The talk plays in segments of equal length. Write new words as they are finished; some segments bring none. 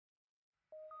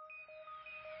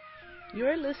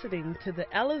You're listening to the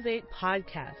Elevate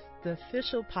Podcast, the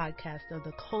official podcast of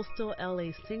the Coastal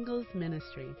LA Singles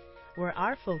Ministry, where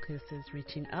our focus is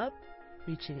reaching up,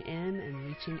 reaching in, and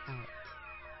reaching out.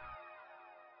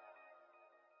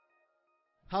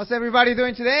 How's everybody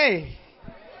doing today?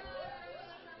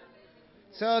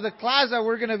 So the class that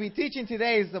we're going to be teaching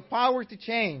today is the power to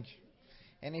change.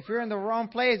 And if you're in the wrong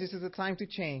place, this is the time to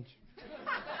change.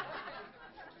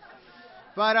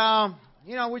 But,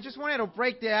 we just wanted to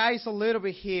break the ice a little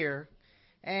bit here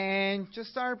and just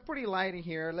start pretty light in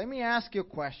here. Let me ask you a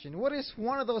question. What is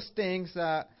one of those things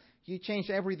that you change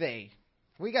every day?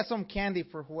 We got some candy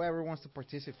for whoever wants to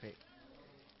participate.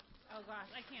 Oh, gosh,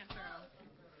 I can't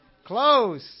throw.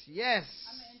 Close. Yes.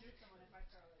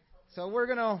 So we're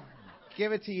going to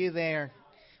give it to you there.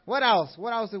 What else?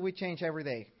 What else do we change every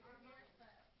day?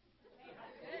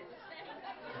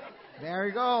 There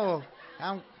we go.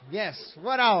 Yes.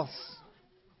 What else?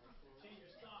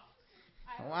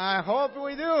 Well, I hope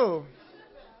we do.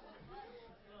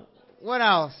 What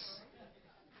else?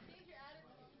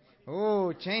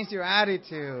 Oh, change your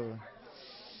attitude.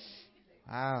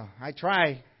 Wow, I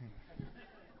try.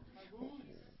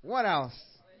 What else?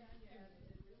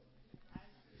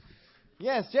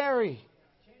 Yes, Jerry.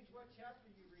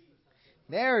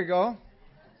 There we go.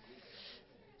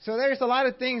 So there's a lot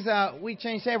of things that we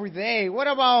change every day. What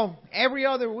about every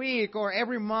other week or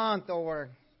every month or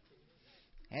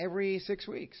every 6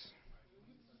 weeks?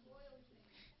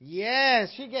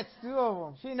 Yes, she gets 2 of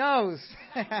them. She knows.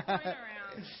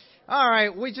 All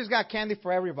right, we just got candy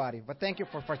for everybody, but thank you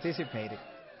for participating.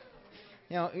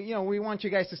 We want you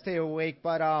guys to stay awake,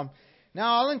 but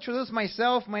now I'll introduce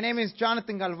myself. My name is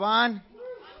Jonathan Galvan.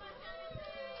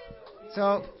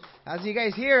 So, as you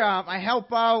guys hear, I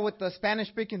help out with the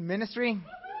Spanish-speaking ministry.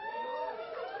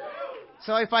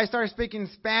 So if I start speaking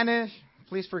Spanish,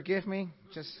 please forgive me.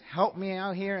 Just help me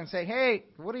out here and say, hey,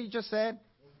 what did you just said?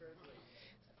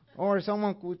 Or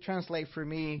someone could translate for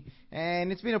me.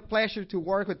 And it's been a pleasure to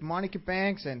work with Monica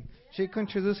Banks, and she could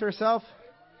introduce herself.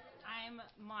 I'm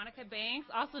Monica Banks,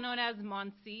 also known as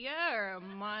Moncia or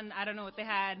I don't know what they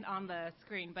had on the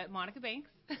screen, but Monica Banks.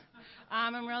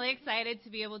 I'm really excited to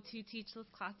be able to teach this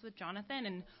class with Jonathan,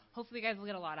 and hopefully you guys will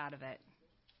get a lot out of it.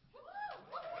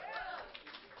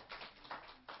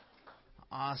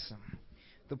 Awesome.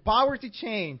 The power to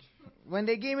change. When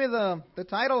they gave me the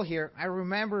title here, I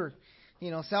remember,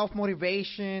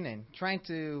 self-motivation and trying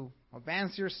to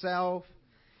advance yourself.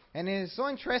 And it's so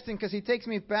interesting because it takes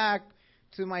me back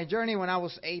to my journey when I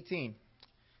was 18.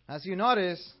 As you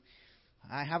notice,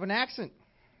 I have an accent.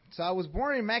 So I was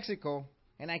born in Mexico,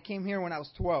 and I came here when I was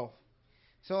 12.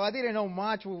 So I didn't know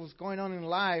much what was going on in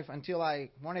life until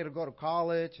I wanted to go to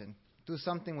college and do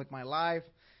something with my life.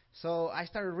 So I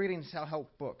started reading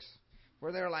self-help books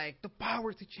where they're like, the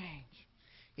power to change.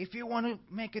 If you want to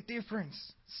make a difference,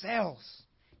 sales.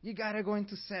 You got to go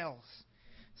into sales.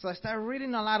 So I started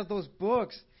reading a lot of those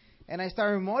books, and I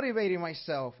started motivating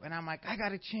myself. And I'm like, I got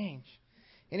to change.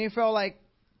 And it felt like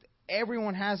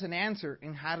everyone has an answer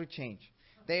in how to change.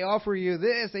 They offer you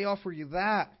this, they offer you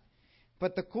that.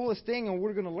 But the coolest thing, and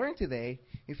we're going to learn today,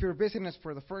 if you're visiting us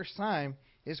for the first time,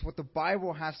 is what the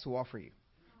Bible has to offer you.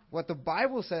 What the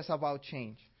Bible says about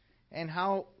change and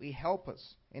how it helps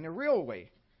us in a real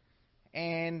way.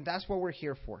 And that's what we're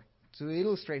here for, to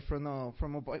illustrate from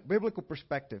a biblical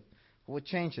perspective what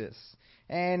change is.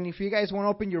 And if you guys want to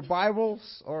open your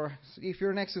Bibles, or if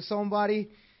you're next to somebody,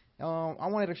 I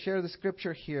wanted to share the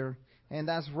scripture here. And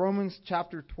that's Romans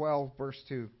chapter 12, verse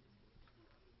 2.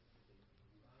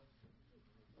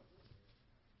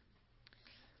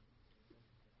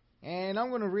 And I'm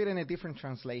going to read in a different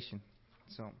translation.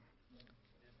 So,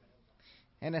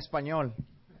 en español.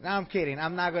 No, I'm kidding.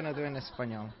 I'm not going to do it in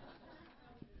español.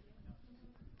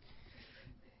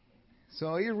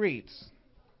 So it reads.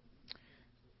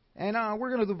 And we're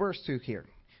going to do verse 2 here.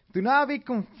 Do not be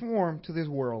conformed to this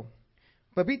world,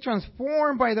 but be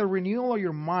transformed by the renewal of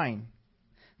your mind,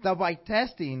 that by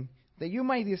testing, that you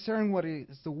might discern what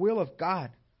is the will of God,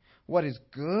 what is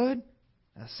good,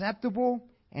 acceptable,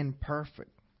 and perfect.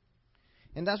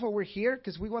 And that's what we're here,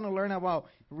 because we want to learn about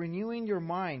renewing your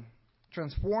mind,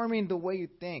 transforming the way you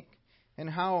think, and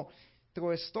how,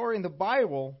 through a story in the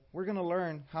Bible, we're going to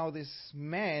learn how this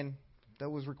man that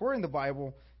was recording the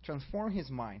Bible transformed his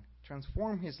mind,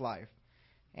 transformed his life.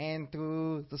 And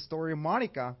through the story of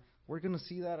Monica, we're going to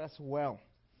see that as well.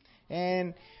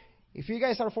 And if you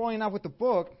guys are following up with the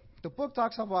book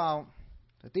talks about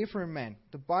the different men.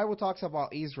 The Bible talks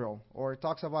about Israel, or it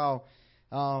talks about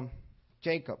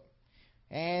Jacob.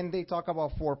 And they talk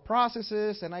about 4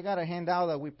 processes, and I got a handout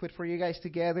that we put for you guys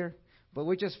together. But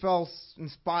we just felt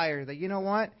inspired that, you know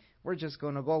what? we're just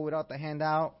going to go without the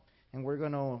handout, and we're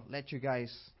going to let you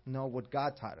guys know what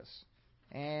God taught us.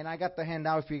 And I got the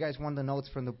handout if you guys want the notes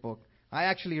from the book. I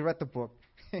actually read the book,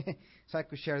 so I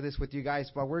could share this with you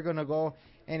guys. But we're going to go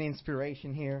in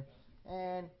inspiration here.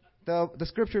 And the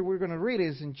scripture we're going to read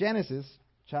is in Genesis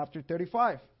chapter 35. I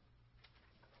have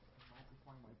to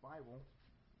find my Bible.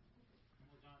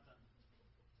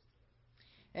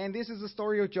 And this is the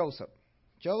story of Joseph.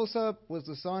 Joseph was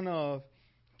the son of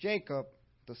Jacob,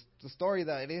 the story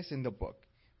that it is in the book.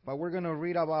 But we're going to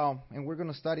read about, and we're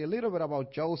going to study a little bit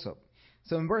about Joseph.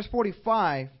 So in verse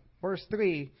 45, verse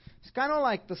 3, it's kind of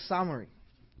like the summary.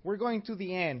 We're going to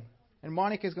the end, and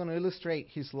Monica is going to illustrate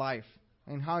his life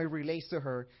and how he relates to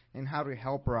her and how to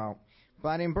help her out.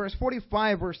 But in verse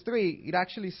 45, verse 3, it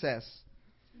actually says,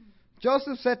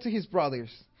 Joseph said to his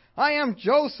brothers, I am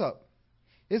Joseph.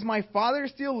 Is my father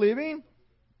still living?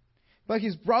 But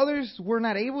his brothers were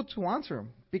not able to answer him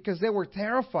because they were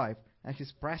terrified at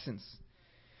his presence.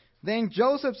 Then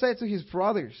Joseph said to his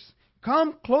brothers,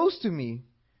 come close to me.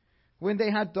 When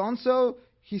they had done so,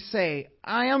 he said,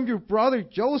 I am your brother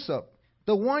Joseph,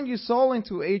 the one you sold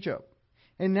into Egypt.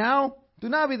 And now do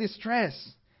not be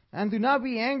distressed, and do not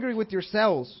be angry with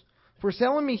yourselves for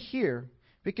selling me here,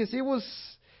 because it was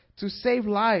to save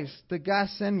lives that God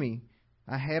sent me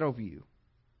ahead of you.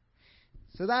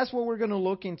 So that's what we're going to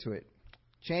look into it.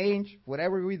 Change,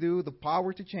 whatever we do, the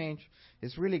power to change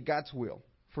is really God's will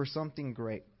for something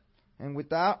great. And with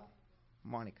that,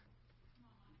 Monica.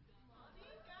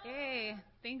 Yay.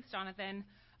 Thanks, Jonathan.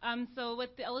 So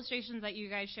with the illustrations that you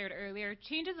guys shared earlier,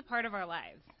 change is a part of our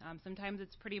lives. Sometimes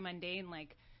it's pretty mundane,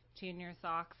 like changing your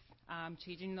socks,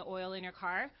 changing the oil in your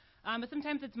car. But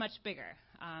sometimes it's much bigger.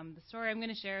 The story I'm going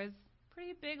to share is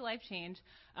pretty big life change.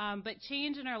 But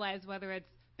change in our lives, whether it's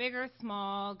big or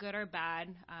small, good or bad,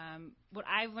 what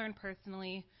I've learned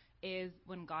personally is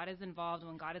when God is involved,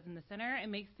 when God is in the center, it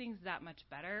makes things that much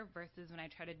better versus when I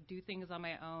try to do things on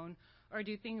my own or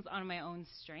do things on my own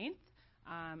strength.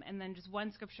 And then just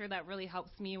one scripture that really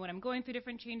helps me when I'm going through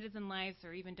different changes in life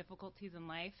or even difficulties in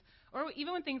life, or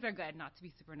even when things are good, not to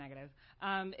be super negative,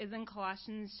 is in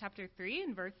Colossians chapter 3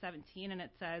 and verse 17, and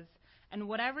it says, and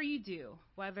whatever you do,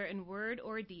 whether in word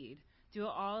or deed, do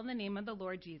it all in the name of the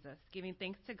Lord Jesus, giving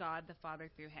thanks to God the Father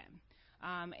through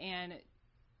him. And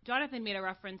Jonathan made a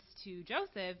reference to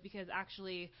Joseph because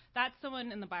actually that's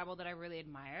someone in the Bible that I really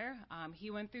admire. He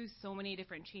went through so many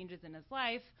different changes in his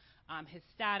life, his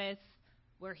status,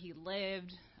 where he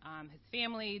lived, his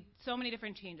family, so many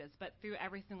different changes. But through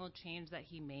every single change that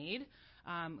he made,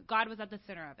 God was at the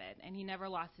center of it. And he never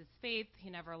lost his faith. He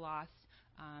never lost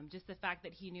just the fact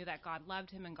that he knew that God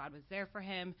loved him and God was there for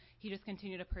him. He just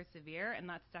continued to persevere. And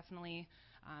that's definitely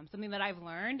something that I've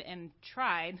learned and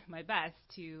tried my best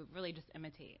to really just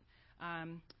imitate.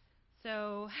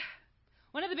 So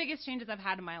one of the biggest changes I've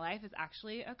had in my life is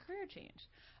actually a career change.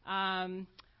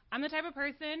 I'm the type of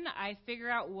person, I figure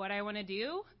out what I want to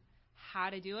do, how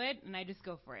to do it, and I just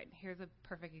go for it. Here's a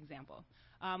perfect example.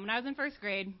 When I was in first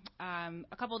grade,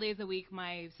 a couple days a week,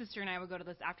 my sister and I would go to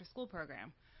this after-school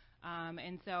program.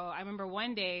 And so I remember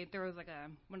one day there was like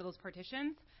one of those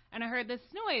partitions, and I heard this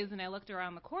noise, and I looked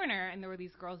around the corner, and there were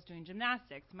these girls doing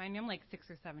gymnastics. Mind you, I'm like 6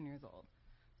 or 7 years old.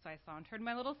 So I sauntered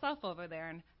my little self over there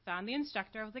and found the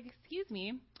instructor. I was like, excuse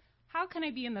me, how can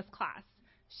I be in this class?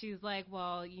 She's like,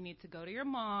 well, you need to go to your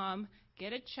mom,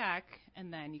 get a check,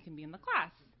 and then you can be in the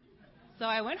class. So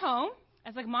I went home. I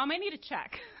was like, Mom, I need a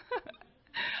check.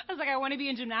 I was like, I want to be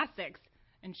in gymnastics.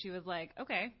 And she was like,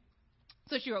 okay.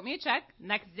 So she wrote me a check.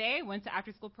 Next day, went to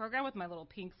after-school program with my little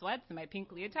pink sweats and my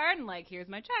pink leotard, and like, here's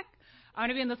my check. I want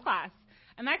to be in this class.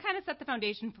 And that kind of set the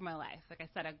foundation for my life. Like, I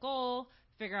set a goal,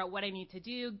 figure out what I need to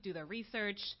do the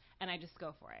research, and I just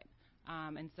go for it.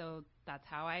 And so that's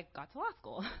how I got to law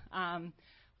school.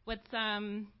 With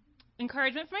some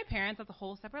encouragement from my parents, that's a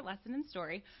whole separate lesson and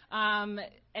story.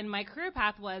 And my career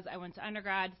path was I went to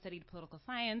undergrad, studied political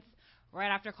science. Right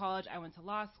after college, I went to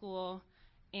law school,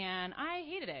 and I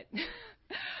hated it.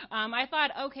 I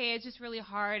thought, okay, it's just really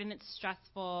hard and it's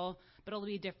stressful, but it'll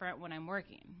be different when I'm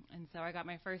working. And so I got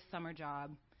my first summer job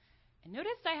and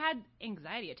noticed I had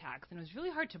anxiety attacks, and it was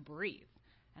really hard to breathe.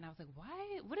 And I was like,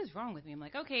 why? What is wrong with me? I'm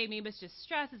like, okay, maybe it's just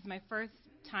stress. It's my first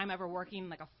time ever working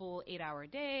like a full 8-hour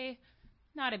day.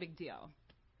 Not a big deal.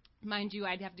 Mind you,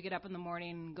 I'd have to get up in the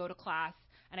morning and go to class,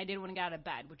 and I didn't want to get out of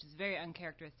bed, which is very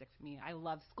uncharacteristic for me. I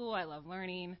love school. I love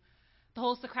learning. The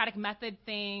whole Socratic method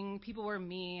thing, people were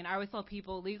mean. I always tell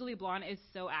people Legally Blonde is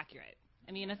so accurate.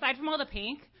 I mean, aside from all the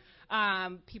pink,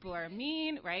 people are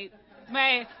mean, right?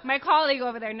 My colleague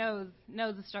over there knows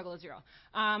the struggle is real.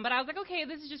 But I was like, okay,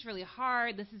 this is just really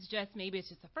hard. Maybe it's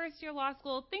just the first year of law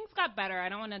school. Things got better. I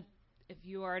don't want to If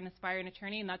you are an aspiring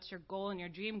attorney and that's your goal and your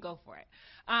dream, go for it.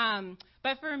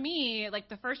 But for me, like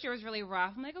the first year was really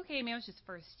rough. I'm like, okay, maybe it was just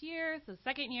first year. So the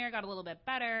second year got a little bit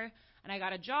better, and I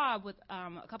got a job with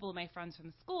a couple of my friends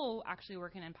from school, actually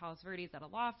working in Palos Verdes at a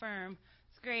law firm.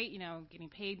 It's great, getting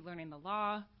paid, learning the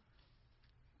law.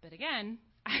 But again,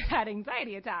 I had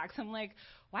anxiety attacks. I'm like,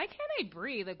 why can't I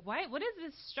breathe? Like, what is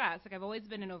this stress? Like, I've always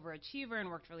been an overachiever and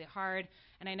worked really hard,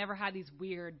 and I never had these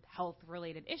weird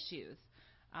health-related issues.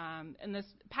 And this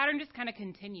pattern just kind of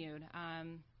continued.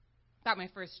 Got my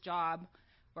first job,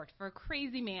 worked for a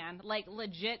crazy man, like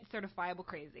legit certifiable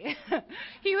crazy.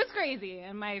 He was crazy,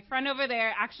 and my friend over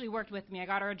there actually worked with me. I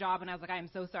got her a job, and I was like, I am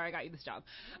so sorry I got you this job.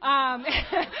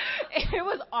 It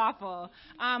was awful.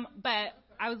 But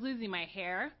I was losing my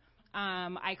hair.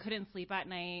 I couldn't sleep at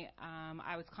night.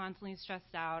 I was constantly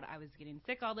stressed out. I was getting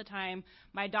sick all the time.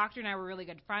 My doctor and I were really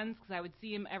good friends because I would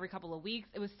see him every couple of weeks.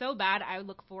 It was so bad I would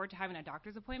look forward to having a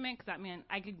doctor's appointment because that meant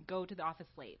I could go to the office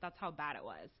late. That's how bad it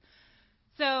was.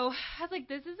 So I was like,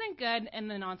 this isn't good.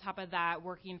 And then on top of that,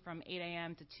 working from 8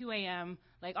 a.m. to 2 a.m.,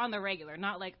 like on the regular,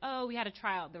 not like, oh, we had a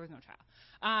trial. There was no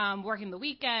trial. Working the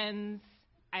weekends.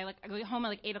 I go home at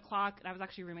like 8 o'clock, and I was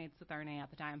actually roommates with Arne at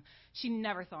the time. She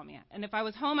never saw me. And if I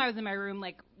was home, I was in my room,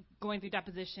 like going through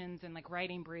depositions and like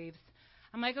writing briefs.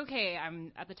 I'm like, okay,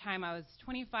 at the time I was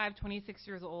 25, 26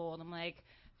 years old. I'm like,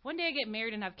 one day I get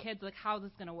married and have kids, like how is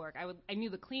this going to work? I knew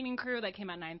the cleaning crew that came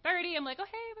at 9:30. I'm like, oh,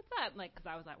 hey, what's up? Like, because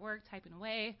I was at work typing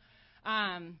away.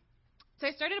 So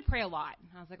I started to pray a lot.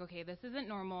 I was like, okay, this isn't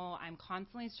normal. I'm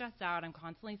constantly stressed out. I'm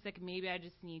constantly sick. Maybe I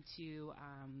just need to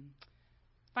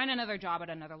find another job at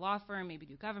another law firm, maybe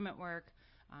do government work.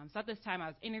 So at this time, I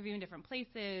was interviewing different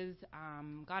places,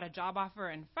 got a job offer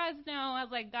in Fresno. I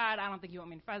was like, God, I don't think you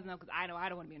want me in Fresno because I know I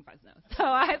don't want to be in Fresno. So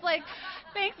I was like,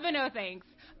 thanks, but no thanks.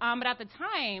 But at the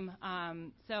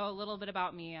time, so a little bit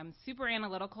about me, I'm super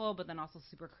analytical, but then also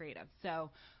super creative. So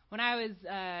when I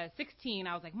was 16,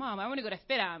 I was like, Mom, I want to go to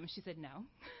FITM. She said, no.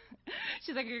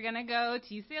 She's like, you're going to go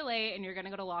to UCLA and you're going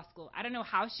to go to law school. I don't know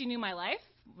how she knew my life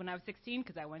when I was 16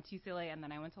 because I went to UCLA and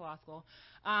then I went to law school.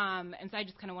 And so I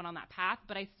just kind of went on that path.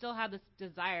 But I still had this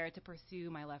desire to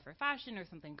pursue my love for fashion or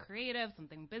something creative,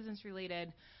 something business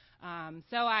related.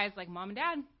 So I was like, Mom and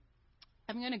Dad,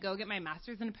 I'm going to go get my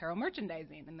master's in apparel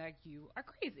merchandising. And they're like, you are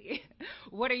crazy.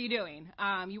 What are you doing?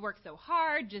 You work so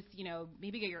hard. Just,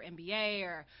 maybe get your MBA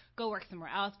or go work somewhere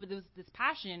else. But there was this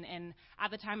passion. And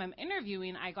at the time I'm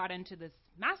interviewing, I got into this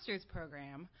master's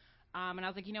program. And I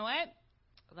was like, you know what?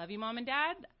 I love you, Mom and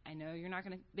Dad. I know you're not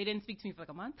going to – they didn't speak to me for like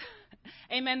a month.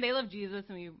 Amen. They love Jesus,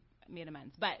 and we made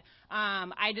amends. But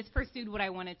I just pursued what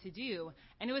I wanted to do,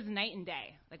 and it was night and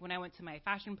day. Like when I went to my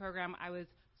fashion program, I was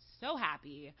so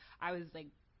happy. I was like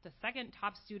the second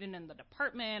top student in the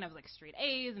department. I was like straight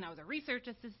A's, and I was a research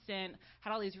assistant,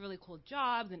 had all these really cool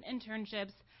jobs and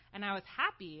internships, and I was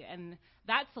happy. And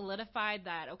that solidified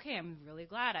that, okay, I'm really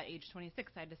glad at age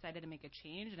 26 I decided to make a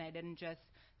change, and I didn't just –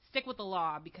 stick with the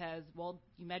law because, well,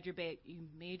 you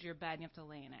made your bed and you have to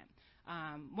lay in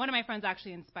it. One of my friends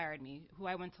actually inspired me, who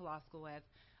I went to law school with.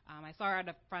 I saw her at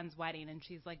a friend's wedding, and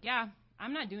she's like, yeah,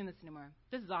 I'm not doing this anymore.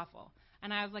 This is awful.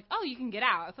 And I was like, oh, you can get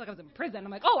out. I felt like I was in prison.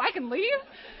 I'm like, oh, I can leave?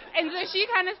 And so she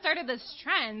kind of started this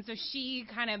trend. So she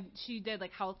did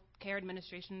like healthcare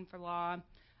administration for law.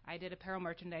 I did apparel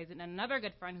merchandising. And another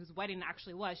good friend whose wedding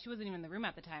actually she wasn't even in the room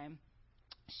at the time.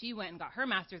 She went and got her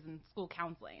master's in school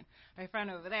counseling. My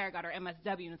friend over there got her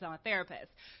MSW and is now a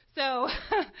therapist. So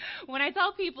when I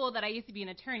tell people that I used to be an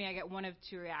attorney, I get one of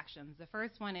two reactions. The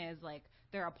first one is like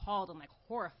they're appalled and like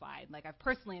horrified. Like I've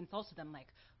personally insulted them like,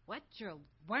 why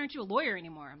aren't you a lawyer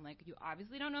anymore? I'm like, you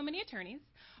obviously don't know many attorneys,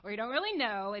 or you don't really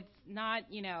know. It's not,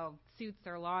 Suits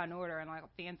or Law and Order and like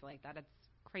fancy like that. It's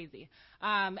crazy.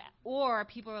 Or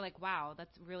people are like, wow,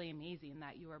 that's really amazing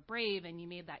that you were brave and you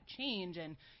made that change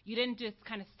and you didn't just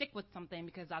kind of stick with something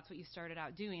because that's what you started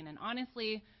out doing. And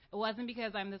honestly, it wasn't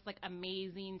because I'm this like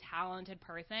amazing, talented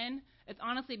person. It's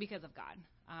honestly because of God.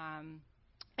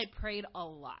 I prayed a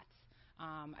lot.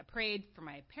 I prayed for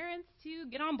my parents to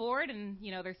get on board and,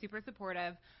 they're super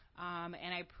supportive.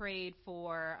 And I prayed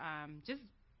for just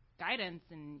guidance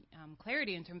and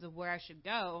clarity in terms of where I should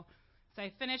go. So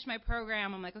I finished my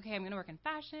program. I'm like, okay, I'm going to work in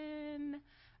fashion.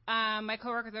 My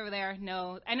coworkers over there,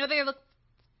 no. I know they look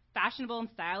fashionable and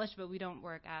stylish, but we don't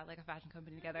work at like a fashion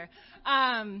company together.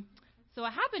 So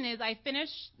what happened is I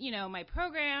finished, my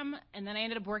program, and then I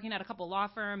ended up working at a couple law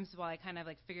firms while I kind of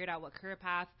like figured out what career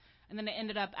path. And then I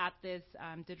ended up at this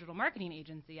digital marketing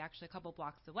agency, actually a couple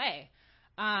blocks away.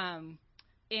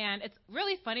 And it's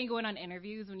really funny going on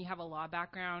interviews when you have a law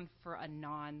background for a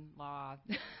non-law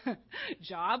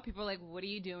job. People are like, what are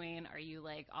you doing? Are you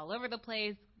like all over the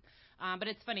place? But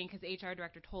it's funny because the HR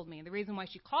director told me the reason why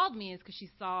she called me is because she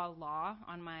saw law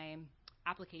on my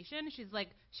application. She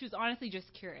was honestly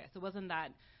just curious. It wasn't that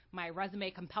my resume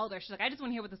compelled her. She's like, I just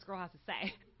want to hear what this girl has to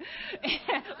say.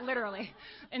 Literally.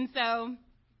 And so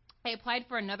I applied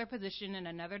for another position in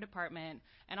another department.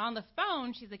 And on the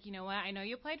phone, she's like, you know what? I know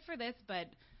you applied for this, but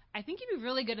I think you'd be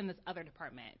really good in this other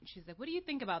department. She's like, what do you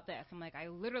think about this? I'm like, I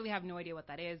literally have no idea what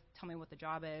that is. Tell me what the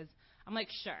job is. I'm like,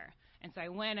 sure. And so I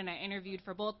went and I interviewed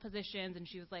for both positions, and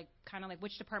she was like, kind of like,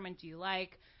 which department do you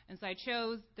like? And so I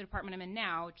chose the department I'm in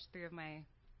now, which 3 of my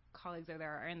colleagues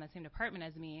are in the same department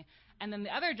as me. And then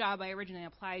the other job I originally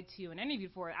applied to and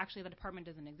interviewed for, actually the department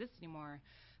doesn't exist anymore.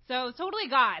 So totally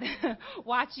God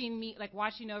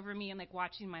watching over me and like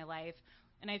watching my life.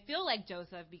 And I feel like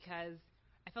Joseph because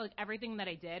I feel like everything that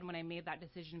I did when I made that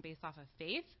decision based off of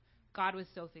faith, God was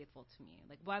so faithful to me.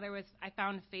 Like whether it was I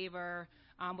found favor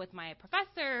with my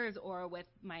professors or with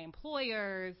my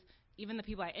employers, even the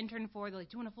people I interned for, they're like,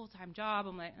 doing a full-time job.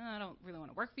 I'm like, I don't really want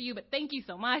to work for you, but thank you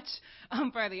so much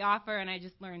for the offer. And I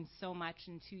just learned so much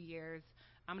in 2 years.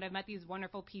 And I've met these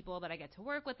wonderful people that I get to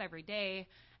work with every day.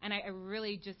 And I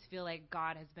really just feel like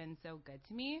God has been so good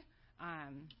to me.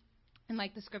 And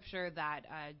like the scripture that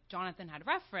Jonathan had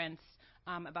referenced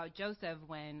about Joseph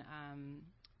when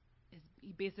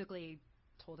he basically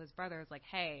told his brothers, like,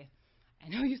 hey, I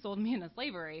know you sold me into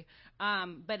slavery,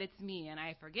 but it's me, and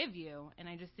I forgive you. And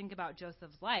I just think about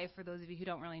Joseph's life. For those of you who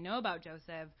don't really know about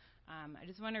Joseph, I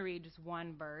just want to read just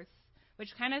one verse, which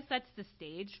kind of sets the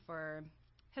stage for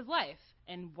his life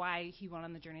and why he went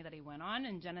on the journey that he went on.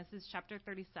 In Genesis chapter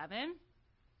 37,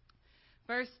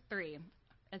 verse 3,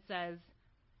 it says,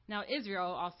 now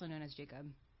Israel, also known as Jacob,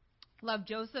 loved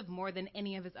Joseph more than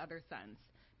any of his other sons,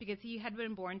 because he had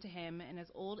been born to him in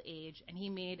his old age, and he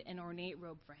made an ornate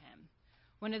robe for him.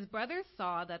 When his brothers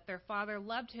saw that their father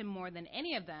loved him more than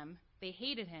any of them, they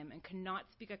hated him and could not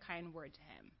speak a kind word to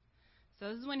him. So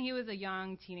this is when he was a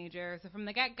young teenager. So from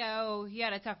the get-go, he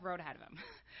had a tough road ahead of him.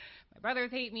 My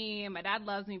brothers hate me, and my dad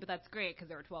loves me, but that's great because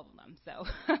there were 12 of them.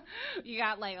 So you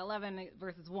got like 11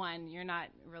 versus 1. You're not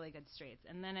really good straights.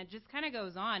 And then it just kind of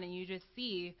goes on, and you just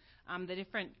see the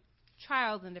different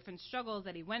trials and different struggles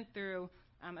that he went through.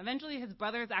 Eventually, his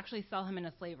brothers actually sell him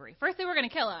into slavery. First, they were going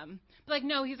to kill him. But like,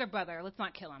 no, he's our brother. Let's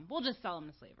not kill him. We'll just sell him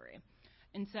to slavery.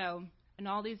 And so in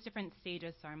all these different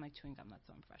stages, sorry, I'm like chewing gum. That's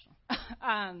so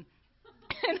unprofessional.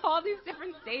 In all these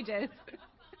different stages,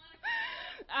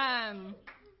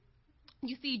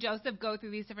 you see Joseph go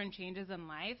through these different changes in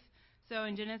life. So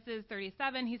in Genesis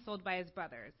 37, he's sold by his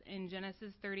brothers. In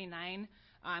Genesis 39,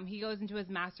 he goes into his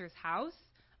master's house.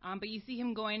 But you see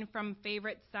him going from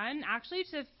favorite son actually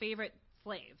to favorite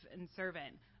slave and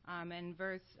servant.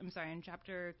 In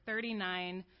chapter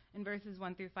 39, in verses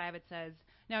 1 through 5, it says,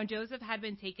 now Joseph had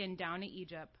been taken down to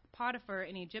Egypt. Potiphar,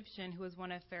 an Egyptian who was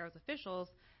one of Pharaoh's officials,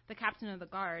 the captain of the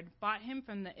guard, bought him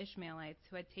from the Ishmaelites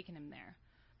who had taken him there.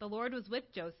 The Lord was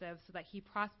with Joseph so that he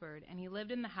prospered, and he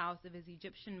lived in the house of his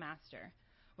Egyptian master.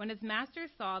 When his master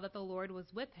saw that the Lord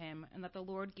was with him and that the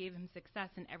Lord gave him success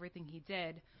in everything he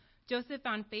did, Joseph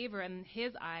found favor in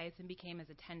his eyes and became his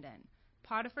attendant.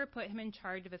 Potiphar put him in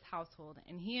charge of his household,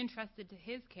 and he entrusted to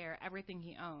his care everything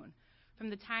he owned. From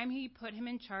the time he put him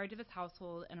in charge of his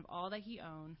household and of all that he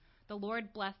owned, the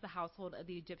Lord blessed the household of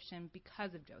the Egyptian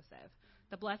because of Joseph.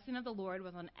 The blessing of the Lord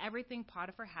was on everything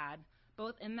Potiphar had,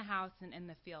 both in the house and in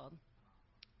the field.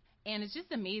 And it's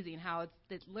just amazing how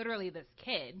it's literally this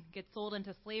kid gets sold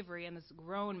into slavery, and this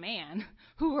grown man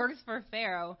who works for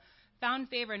Pharaoh found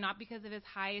favor not because of his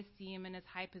high esteem and his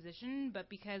high position, but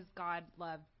because God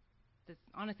loved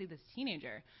this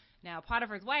teenager. Now,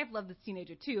 Potiphar's wife loved this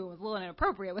teenager too, and was a little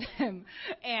inappropriate with him.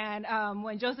 And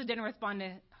when Joseph didn't respond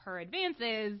to her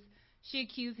advances, she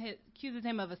accuses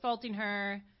him of assaulting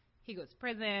her. He goes to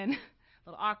prison, a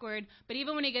little awkward. But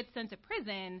even when he gets sent to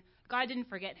prison, God didn't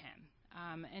forget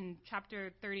him. In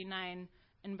chapter 39,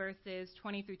 in verses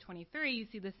 20 through 23, you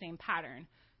see the same pattern.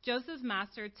 Joseph's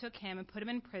master took him and put him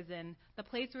in prison, the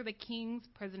place where the king's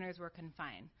prisoners were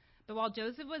confined. But while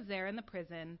Joseph was there in the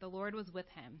prison, the Lord was with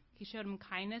him. He showed him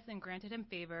kindness and granted him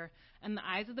favor in the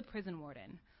eyes of the prison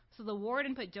warden. So the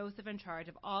warden put Joseph in charge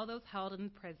of all those held in the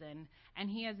prison, and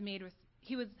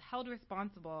he was held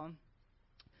responsible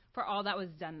for all that was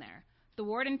done there. The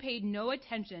warden paid no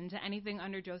attention to anything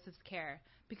under Joseph's care,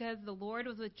 because the Lord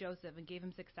was with Joseph and gave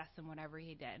him success in whatever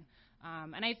he did.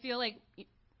 And I feel like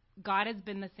God has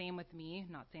been the same with me.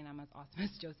 Not saying I'm as awesome as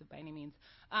Joseph by any means.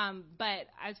 But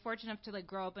I was fortunate enough to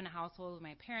grow up in a household where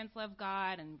my parents loved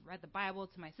God and read the Bible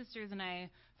to my sisters and I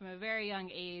from a very young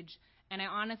age. And I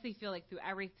honestly feel like through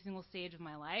every single stage of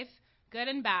my life, good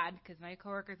and bad, because my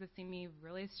coworkers have seen me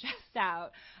really stressed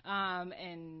out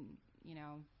and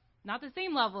not the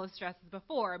same level of stress as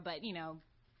before, but,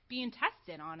 being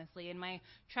tested, honestly, and my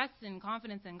trust and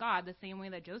confidence in God the same way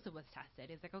that Joseph was tested.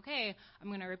 He's like, okay, I'm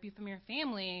going to rip you from your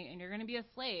family, and you're going to be a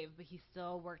slave, but he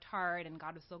still worked hard, and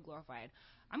God was still glorified.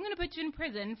 I'm going to put you in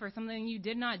prison for something you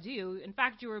did not do. In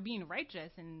fact, you were being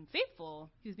righteous and faithful.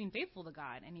 He was being faithful to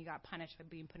God, and he got punished for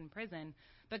being put in prison.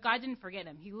 But God didn't forget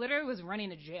him. He literally was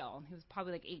running a jail. He was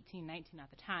probably like 18, 19 at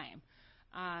the time.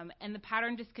 And the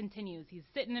pattern just continues. He's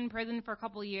sitting in prison for a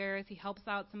couple of years. He helps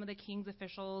out some of the king's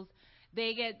officials.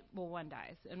 One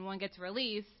dies, and one gets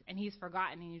released, and he's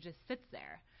forgotten, and he just sits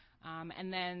there.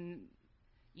 And then,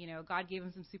 God gave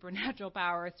him some supernatural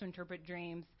powers to interpret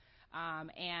dreams,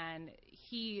 and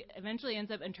he eventually ends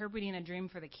up interpreting a dream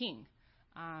for the king.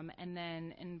 And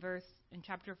then in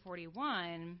chapter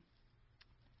 41,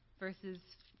 verses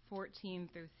 14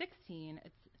 through 16,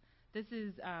 this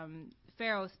is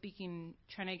Pharaoh speaking,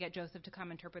 trying to get Joseph to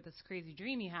come interpret this crazy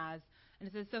dream he has. And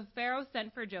it says, so Pharaoh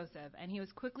sent for Joseph, and he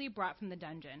was quickly brought from the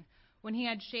dungeon. When he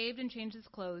had shaved and changed his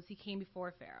clothes, he came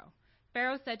before Pharaoh.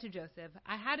 Pharaoh said to Joseph,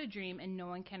 I had a dream, and no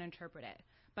one can interpret it.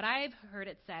 But I have heard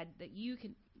it said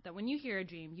that when you hear a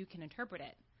dream, you can interpret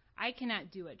it. I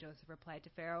cannot do it, Joseph replied to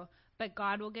Pharaoh, but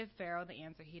God will give Pharaoh the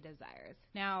answer he desires.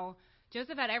 Now,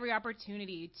 Joseph had every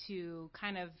opportunity to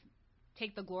kind of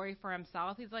take the glory for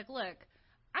himself. He's like, look,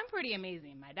 I'm pretty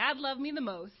amazing. My dad loved me the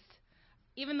most.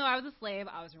 Even though I was a slave,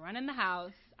 I was running the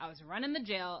house, I was running the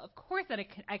jail. Of course that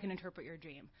I can interpret your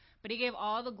dream. But he gave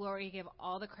all the glory, he gave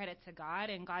all the credit to God,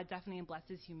 and God definitely blessed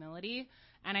his humility.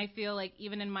 And I feel like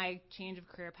even in my change of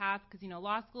career path, because,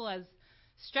 law school, as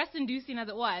stress-inducing as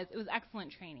it was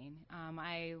excellent training.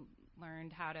 I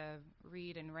learned how to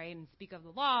read and write and speak of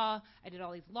the law. I did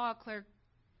all these law clerk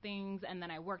things, and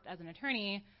then I worked as an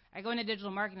attorney. I go into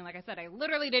digital marketing, like I said, I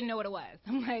literally didn't know what it was.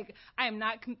 I'm like, I am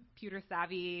not computer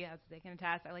savvy, as they can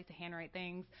attest. I like to handwrite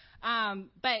things.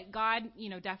 But God,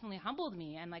 definitely humbled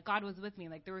me, and God was with me.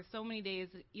 There were so many days,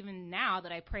 even now,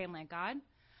 that I pray, I'm like, God,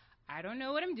 I don't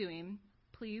know what I'm doing.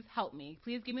 Please help me.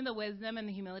 Please give me the wisdom and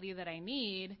the humility that I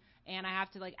need, and I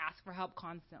have to ask for help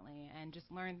constantly and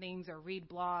just learn things or read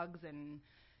blogs and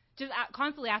just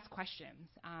constantly ask questions.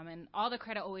 And all the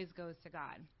credit always goes to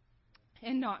God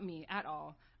and not me at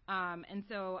all. And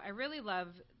so I really love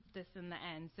this in the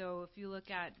end. So if you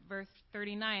look at verse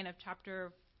 39 of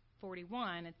chapter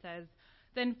 41, it says,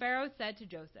 Then Pharaoh said to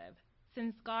Joseph,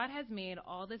 Since God has made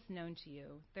all this known to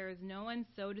you, there is no one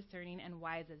so discerning and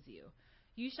wise as you.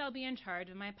 You shall be in charge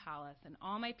of my palace, and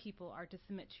all my people are to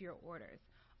submit to your orders.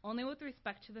 Only with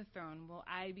respect to the throne will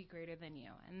I be greater than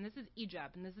you. And this is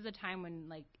Egypt, and this is a time when,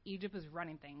 Egypt was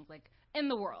running things, in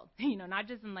the world. Not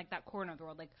just in, that corner of the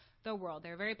world, the world.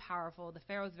 They're very powerful. The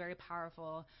Pharaoh's very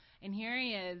powerful. And here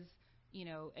he is,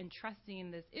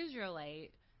 entrusting this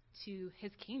Israelite to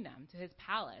his kingdom, to his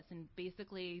palace. And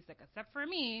basically, he's like, except for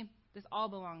me, this all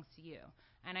belongs to you.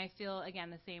 And I feel, again,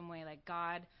 the same way,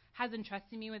 God has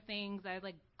entrusted me with things. I,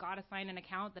 got assigned an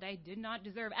account that I did not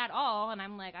deserve at all. And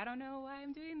I'm like, I don't know why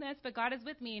I'm doing this, but God is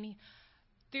with me. And he,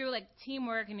 through,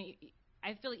 teamwork, and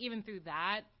I feel even through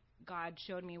that, God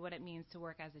showed me what it means to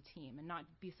work as a team and not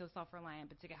be so self-reliant,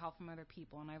 but to get help from other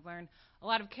people. And I've learned a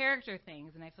lot of character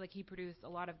things, and I feel like he produced a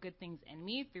lot of good things in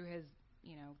me through his,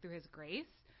 through his grace.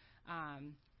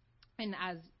 And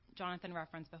as Jonathan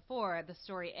referenced before, the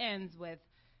story ends with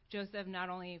Joseph not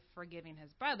only forgiving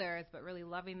his brothers, but really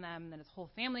loving them. Then his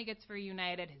whole family gets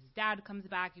reunited. His dad comes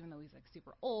back, even though he's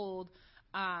super old.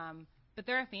 But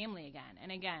they're a family again.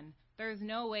 And again, there's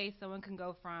no way someone can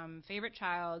go from favorite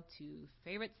child to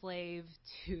favorite slave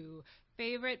to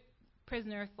favorite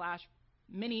prisoner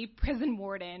 / mini prison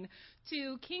warden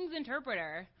to king's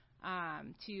interpreter,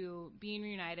 to being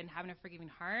reunited and having a forgiving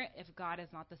heart if God is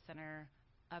not the center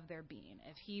of their being.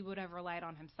 If he would have relied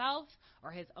on himself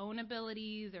or his own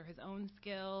abilities or his own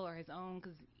skill or his own,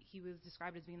 because he was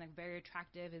described as being very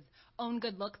attractive, his own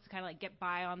good looks to kind of get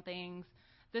by on things,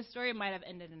 this story might have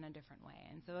ended in a different way.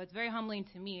 And so it's very humbling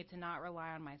to me to not rely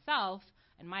on myself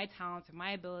and my talents or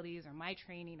my abilities or my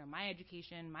training or my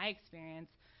education, my experience,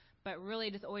 but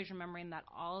really just always remembering that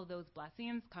all of those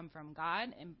blessings come from God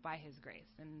and by his grace.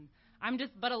 And I'm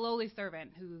just but a lowly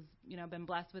servant who's, been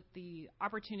blessed with the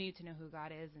opportunity to know who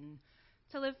God is and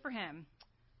to live for him.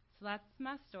 So that's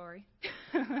my story.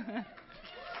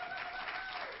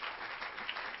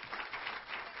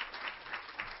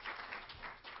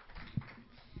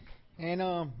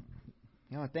 And,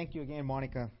 thank you again,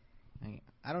 Monica.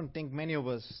 I don't think many of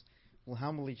us will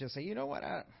humbly just say, you know what,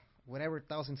 whatever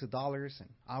thousands of dollars and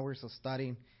hours of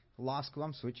studying law school,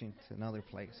 I'm switching to another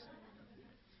place.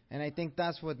 And I think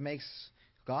that's what makes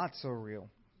God so real,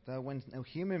 that when a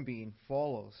human being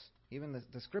follows even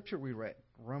the scripture we read,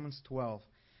 Romans 12,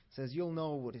 says you'll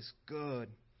know what is good.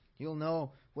 You'll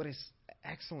know what is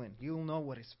excellent. You'll know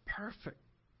what is perfect.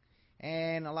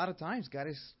 And a lot of times, God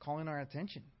is calling our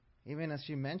attention. Even as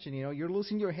she mentioned, you're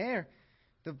losing your hair.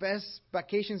 The best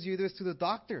vacations you do is to the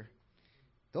doctor.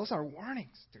 Those are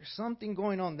warnings. There's something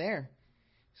going on there.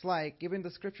 It's like, even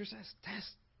the scripture says,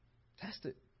 test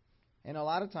it. And a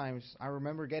lot of times, I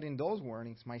remember getting those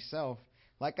warnings myself.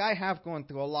 Like, I have gone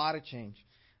through a lot of change.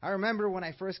 I remember when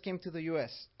I first came to the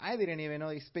U.S., I didn't even know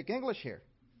they speak English here.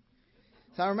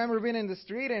 So I remember being in the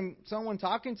street and someone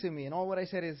talking to me, and all what I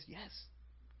said is, yes,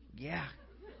 yeah.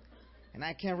 And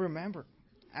I can't remember.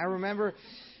 I remember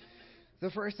the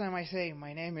first time I say,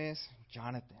 my name is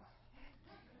Jonathan.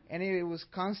 And it was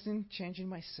constant changing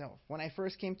myself. When I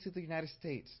first came to the United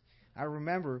States, I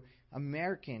remember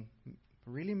American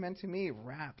really meant to me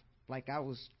rap. Like I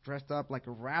was dressed up like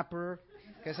a rapper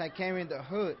because I came in the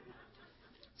hood.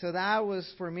 So that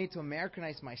was for me to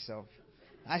Americanize myself.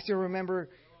 I still remember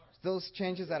those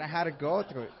changes that I had to go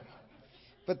through.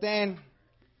 But then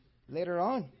later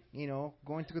on,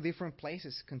 going through different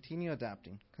places, continue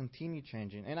adapting, continue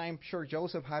changing. And I'm sure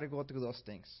Joseph had to go through those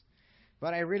things.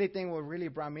 But I really think what really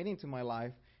brought meaning to my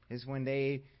life is when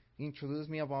they introduced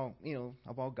me about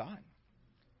God.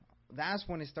 That's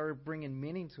when it started bringing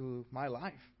meaning to my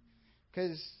life.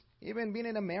 Because even being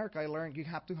in America, I learned you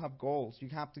have to have goals. You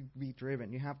have to be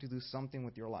driven. You have to do something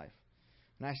with your life.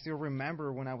 And I still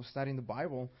remember when I was studying the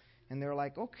Bible, and they're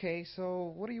like, okay,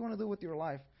 so what do you want to do with your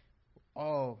life?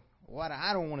 Oh, what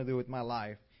I don't want to do with my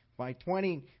life. By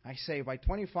 25,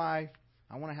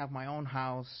 I want to have my own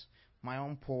house, my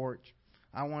own porch.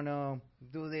 I want to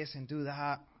do this and do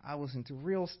that. I was into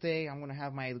real estate. I want to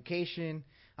have my education.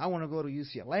 I want to go to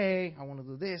UCLA. I want to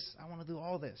do this. I want to do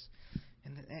all this.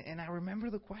 And I remember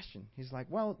the question. He's like,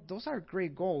 well, those are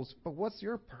great goals, but what's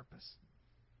your purpose?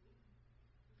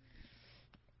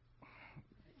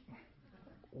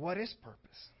 What is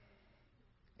purpose?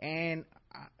 And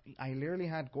I literally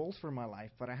had goals for my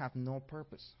life, but I have no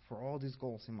purpose for all these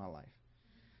goals in my life.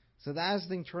 So that's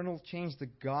the internal change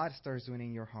that God starts doing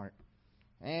in your heart.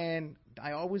 And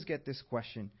I always get this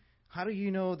question. How do you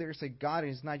know there's a God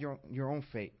and it's not your own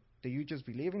fate? That you just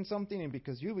believe in something, and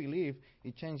because you believe,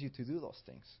 it changes you to do those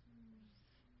things.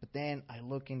 But then I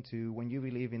look into when you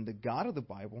believe in the God of the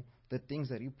Bible, the things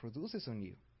that He produces on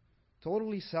you.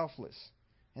 Totally selfless.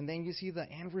 And then you see the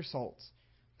end results.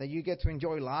 That you get to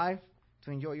enjoy life,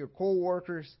 to enjoy your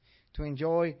co-workers, to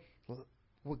enjoy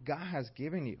what God has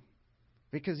given you.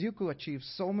 Because you could achieve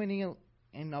so many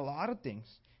and a lot of things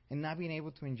and not being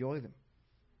able to enjoy them.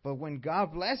 But when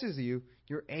God blesses you,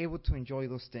 you're able to enjoy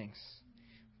those things.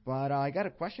 But I got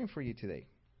a question for you today.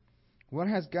 What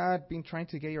has God been trying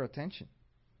to get your attention?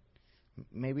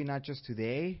 Maybe not just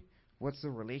today. What's the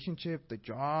relationship, the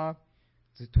job,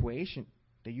 situation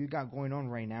that you got going on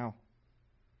right now?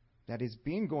 That has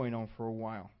been going on for a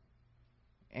while.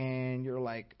 And you're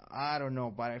like, I don't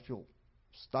know, but I feel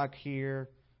stuck here.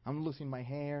 I'm losing my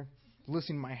hair,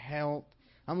 losing my health.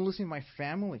 I'm losing my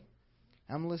family.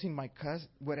 I'm losing my cousin.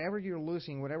 Whatever you're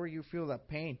losing, whatever you feel that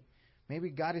pain, maybe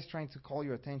God is trying to call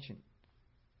your attention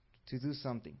to do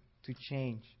something, to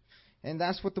change. And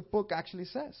that's what the book actually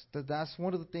says. That's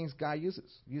one of the things God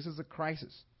uses a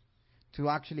crisis to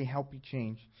actually help you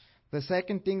change. The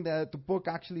second thing that the book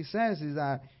actually says is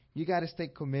that you got to stay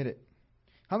committed.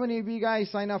 How many of you guys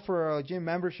signed up for a gym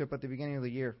membership at the beginning of the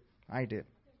year? I did.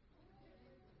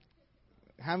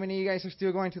 How many of you guys are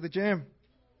still going to the gym?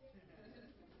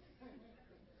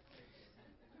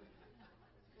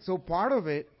 So part of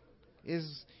it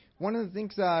is one of the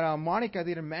things that Monica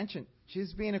didn't mention.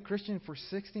 She's been a Christian for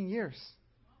 16 years.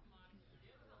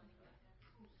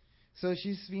 So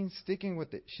she's been sticking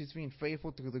with it. She's been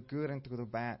faithful through the good and through the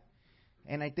bad.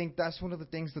 And I think that's one of the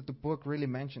things that the book really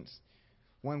mentions.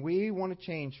 When we want to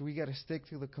change, we got to stick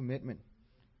to the commitment.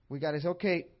 We got to say,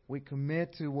 okay, we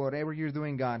commit to whatever you're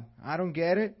doing, God. I don't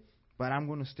get it, but I'm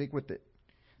going to stick with it.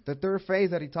 The third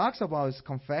phase that he talks about is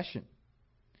confession.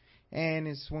 And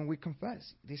it's when we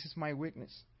confess, this is my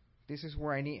weakness. This is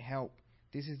where I need help.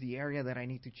 This is the area that I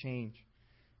need to change.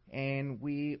 And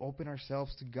we open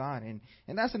ourselves to God. And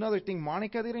that's another thing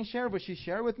Monica didn't share, but she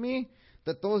shared with me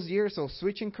that those years of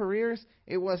switching careers,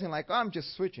 it wasn't like, oh, I'm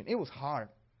just switching. It was hard.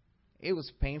 It was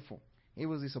painful. It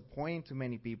was disappointing to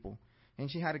many people.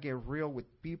 And she had to get real with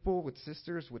people, with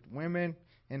sisters, with women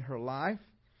in her life,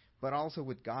 but also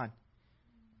with God.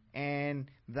 And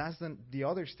that's the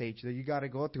other stage that you got to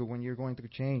go through when you're going through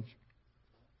change.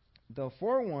 The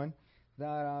fourth one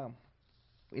that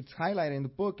it's highlighted in the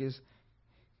book is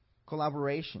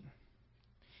collaboration.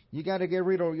 You got to get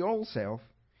rid of your old self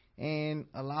and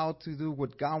allowed to do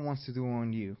what God wants to do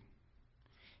on you.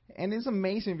 And it's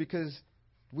amazing because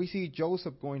we see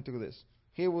Joseph going through this.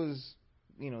 He was,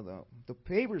 the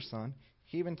favorite son.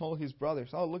 He even told his brothers,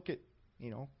 "Oh, look at,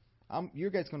 you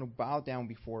guys going to bow down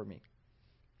before me."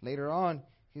 Later on,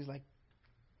 he's like,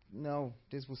 "No,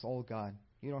 this was all God.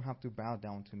 You don't have to bow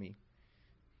down to me."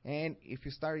 And if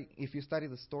you study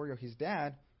the story of his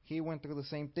dad, he went through the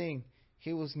same thing.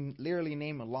 He was literally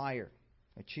named a liar,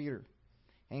 a cheater,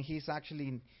 and he's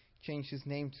actually changed his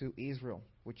name to Israel,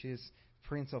 which is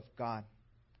Prince of God.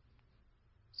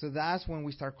 So that's when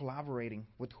we start collaborating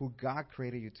with who God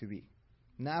created you to be,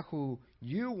 not who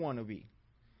you want to be,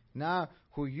 not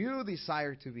who you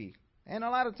desire to be. And a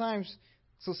lot of times,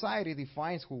 society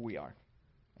defines who we are,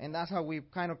 and that's how we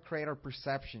kind of create our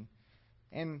perception.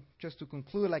 And just to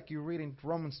conclude, like you read in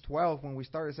Romans 12, when we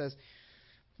start, it says,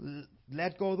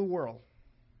 "Let go of the world,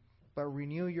 but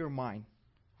renew your mind.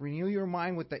 Renew your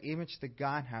mind with the image that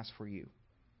God has for you."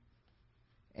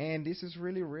 And this is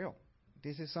really real.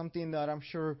 This is something that I'm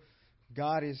sure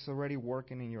God is already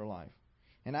working in your life.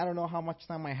 And I don't know how much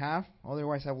time I have.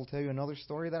 Otherwise, I will tell you another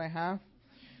story that I have.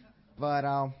 But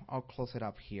I'll close it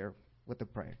up here with a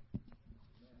prayer.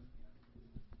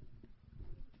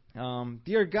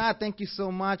 Dear God, thank you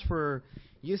so much for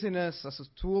using us as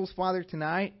tools, Father,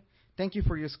 tonight. Thank you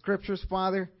for your scriptures,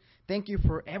 Father. Thank you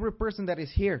for every person that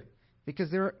is here, because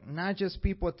they're not just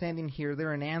people attending here.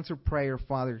 They're an answered prayer,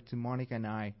 Father, to Monica and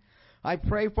I. I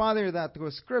pray, Father, that through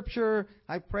a scripture,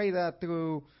 I pray that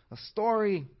through a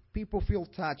story, people feel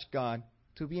touched, God,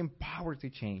 to be empowered to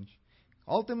change.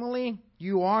 Ultimately,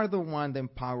 you are the one that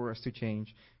empowers us to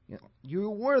change. You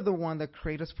were the one that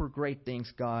created us for great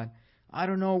things, God. I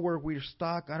don't know where we're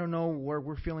stuck. I don't know where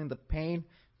we're feeling the pain,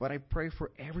 but I pray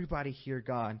for everybody here,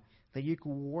 God, that you could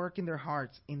work in their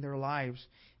hearts, in their lives,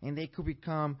 and they could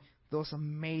become those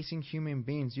amazing human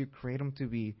beings you create them to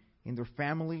be in their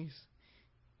families,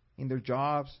 in their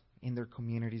jobs, in their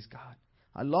communities, God.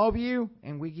 I love you,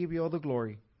 and we give you all the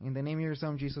glory. In the name of your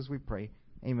Son, Jesus, we pray.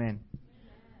 Amen.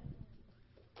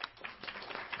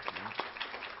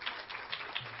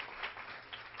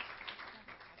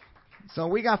 So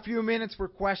we got a few minutes for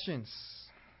questions.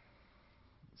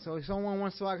 So if someone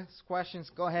wants to ask questions,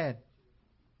 go ahead.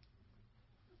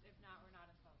 If not, we're not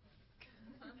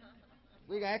insulted.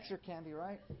 We got extra candy,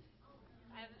 right? The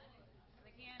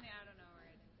candy, I don't know where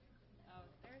it is. Oh,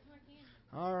 there's more candy.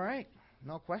 All right.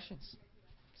 No questions.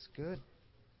 It's good.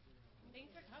 Thanks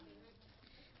for coming.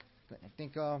 I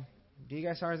think you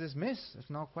guys are dismissed. There's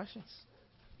no questions.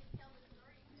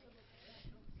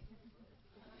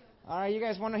 All right, you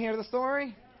guys want to hear the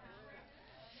story?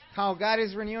 How God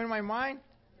is renewing my mind?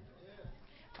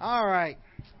 All right.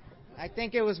 I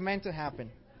think it was meant to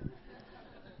happen.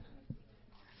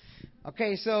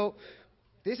 Okay, so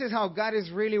this is how God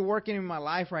is really working in my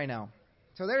life right now.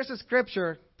 So there's a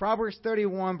scripture, Proverbs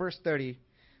 31, verse 30,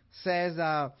 says,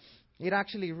 it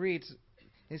actually reads,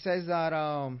 it says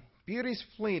that beauty is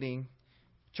fleeting,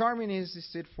 charming is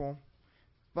deceitful,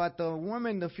 but the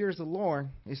woman that fears the Lord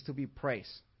is to be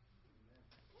praised.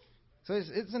 So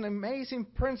it's an amazing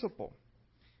principle.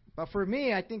 But for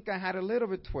me, I think I had a little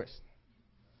bit twist.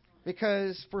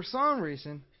 Because for some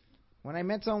reason, when I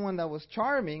met someone that was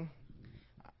charming,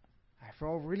 I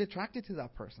felt really attracted to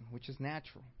that person, which is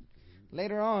natural.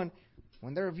 Later on,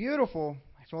 when they're beautiful,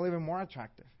 I felt even more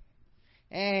attractive.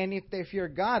 And if they fear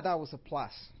God, that was a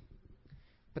plus.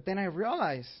 But then I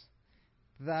realized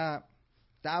that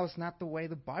that was not the way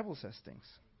the Bible says things.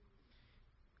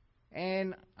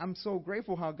 And I'm so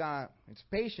grateful how God is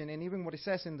patient, and even what it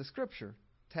says in the scripture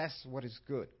tests what is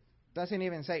good. Doesn't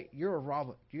even say, you're a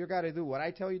robot. You got to do what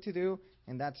I tell you to do,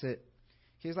 and that's it.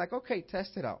 He's like, okay,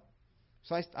 test it out.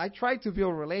 So I tried to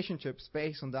build relationships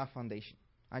based on that foundation.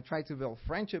 I tried to build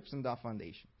friendships on that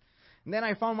foundation. And then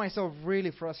I found myself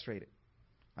really frustrated.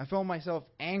 I felt myself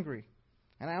angry.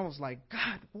 And I was like,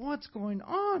 God, what's going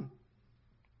on?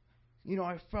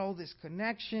 I felt this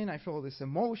connection. I felt these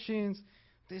emotions.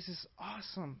 This is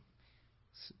awesome.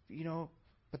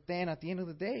 But then at the end of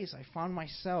the days, I found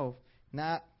myself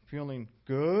not feeling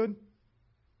good,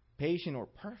 patient, or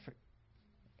perfect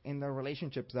in the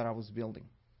relationships that I was building.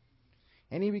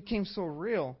 And it became so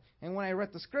real. And when I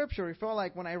read the scripture, it felt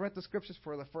like when I read the scriptures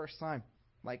for the first time,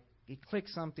 like it clicked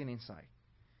something inside.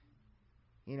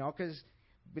 Because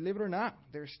believe it or not,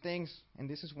 there's things, and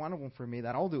this is one of them for me,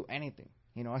 that I'll do anything.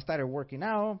 I started working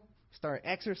out, started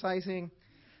exercising,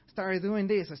 started doing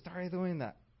this, I started doing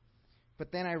that.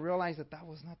 But then I realized that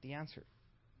was not the answer.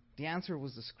 The answer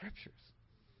was the scriptures.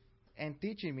 And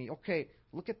teaching me, okay,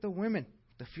 look at the women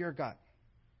that fear God.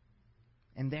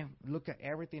 And then look at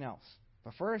everything else.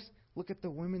 But first, look at the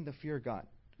women that fear God.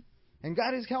 And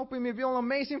God is helping me build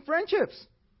amazing friendships.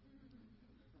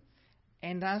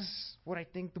 And that's what I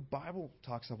think the Bible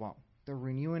talks about, the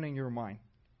renewing in your mind.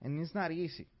 And it's not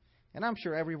easy. And I'm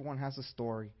sure everyone has a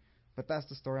story, but that's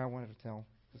the story I wanted to tell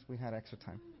because we had extra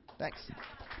time. Thanks.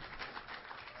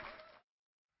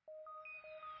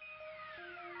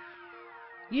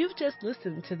 You've just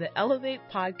listened to the Elevate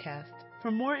podcast.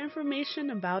 For more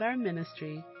information about our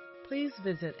ministry, please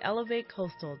visit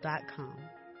elevatecoastal.com.